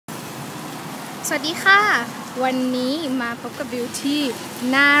สวัสดีค่ะวันนี้มาพบกับบิวที่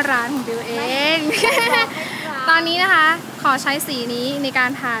หน้าร้านของบิวเอง ตอนนี้นะคะขอใช้สีนี้ในกา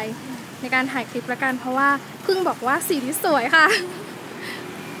รถ่ายคลิปละกันเพราะว่าเพิ่งบอกว่าสีนี้สวยค่ะ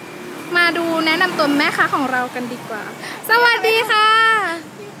มาดูแนะนำตัวแม่ค้าของเรากันดีกว่าสวัสดีค่ะ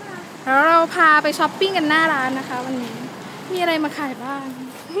แล้วเราพาไปช้อปปิ้งกันหน้าร้านนะคะวันนี้มีอะไรมาขายบ้าง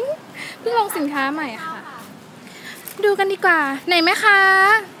เพิ่งลงสินค้าใหม่ค่ะดูกันดีกว่าไหนแม่ค้า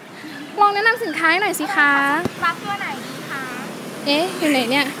ลองแนะนำสินค้าหน่อยสิคะรับตัวไหนดีคะเอ๊ะอยู่ไหน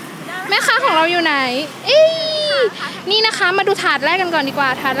เนี่ยแม่ค้าของเราอยู่ไหนเอ๊ะนี่นะคะมาดูถาดแรกกันก่อนดีกว่า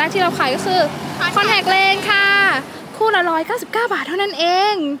ถาดแรกที่เราขายก็คือคอนแทคเลนส์ค่ะคู่ละ199 บาทเท่านั้นเอ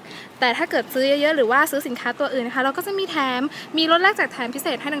งแต่ถ้าเกิดซื้อเยอะๆหรือว่าซื้อสินค้าตัวอื่นนะคะเราก็จะมีแถมมีลดแลกแจกแถมพิเศ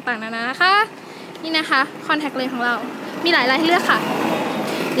ษให้ต่างๆนานานะคะนี่นะคะคอนแทคเลนส์ของเรามีหลายลายให้เลือกค่ะ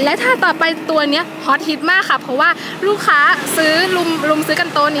และถ้าต่อไปตัวนี้ฮอตฮิตมากค่ะเพราะว่าลูกค้าซื้อลุมซื้อกัน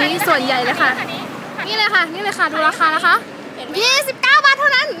โต๊ะนี้ส่วนใหญ่เลยค่ะนี่เลยค่ะดูราคานะคะ29 บาทเท่า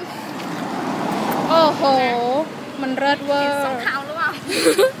นั้นโอ้โหมันเลิศเวอร์สองขาวหรือเปล่า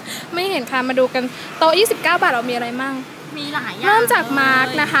ไม่เห็นค่ะมาดูกันโต๊ะ29 บาทเรามีอะไรมั่งมีหลายอย่างเริ่มจากมาร์ก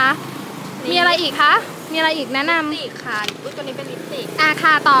นะคะมีอะไรอีกคะมีอะไรอีกแนะนำลิปสติกค่ะตัวนี้เป็นลิปสติกค่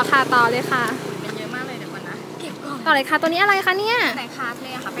ะต่อเลยค่ะเป็นเยอะมากเลยเดี๋ยวก่อนนะเก็บก่อนต่อเลยค่ะตัวนี้อะไรคะเนี่ยแต่คาสเล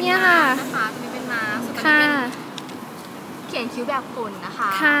ยค่ะเป็นมาร์กนะคะตัวนี้เป็นมาร์กส่วนตัวนี้เป็นเขียนคิ้วแบบฝุ่นนะคะ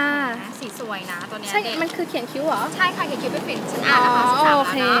ค่ะสีสวยนะตัวนี้ใช่มันคือเขียนคิ้วเหรอใช่ค่ะเขียนคิ้วเป็นฝุ่นฉันอ่านนะคะโอ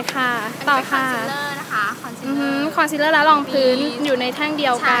เคค่ะต่อค่ะคอนซีลเลอร์นะคะคอนซีลเลอร์แล้วรองพื้นอยู่ในแท่งเดี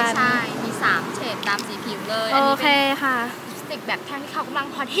ยวกันใช่มี3เฉดตามสีผิวเลยโอเคค่ะลิปสติกแบบแท่งที่เขากำลัง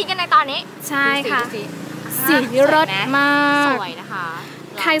ฮอตฮิตกันในตอนนี้ใช่ค่ะสีรสมากสวยนะคะ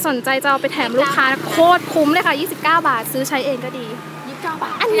ใครสนใจจะเอาไปแถมลูกค้าโคตรคุ้มเลยค่ะ29 บาทซื้อใช้เองก็ดี29 บ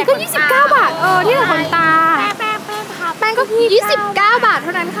าทอันนี้ก็29 บาทที่เหลือขนตาแป้งก็29 บาทเท่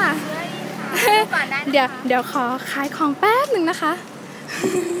านั้นค่ะเดี๋ยวขอขายของแป๊บหนึ่งนะคะ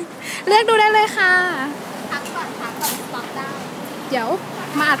เลือกดูได้เลยค่ะทักก่อนสต็อกได้เดี๋ยว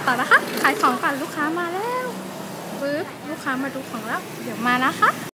มาอัดต่อนะคะขายของก่อนลูกค้ามาแล้วปึ๊บลูกค้ามาดูของแล้วเดี๋ยวมานะคะ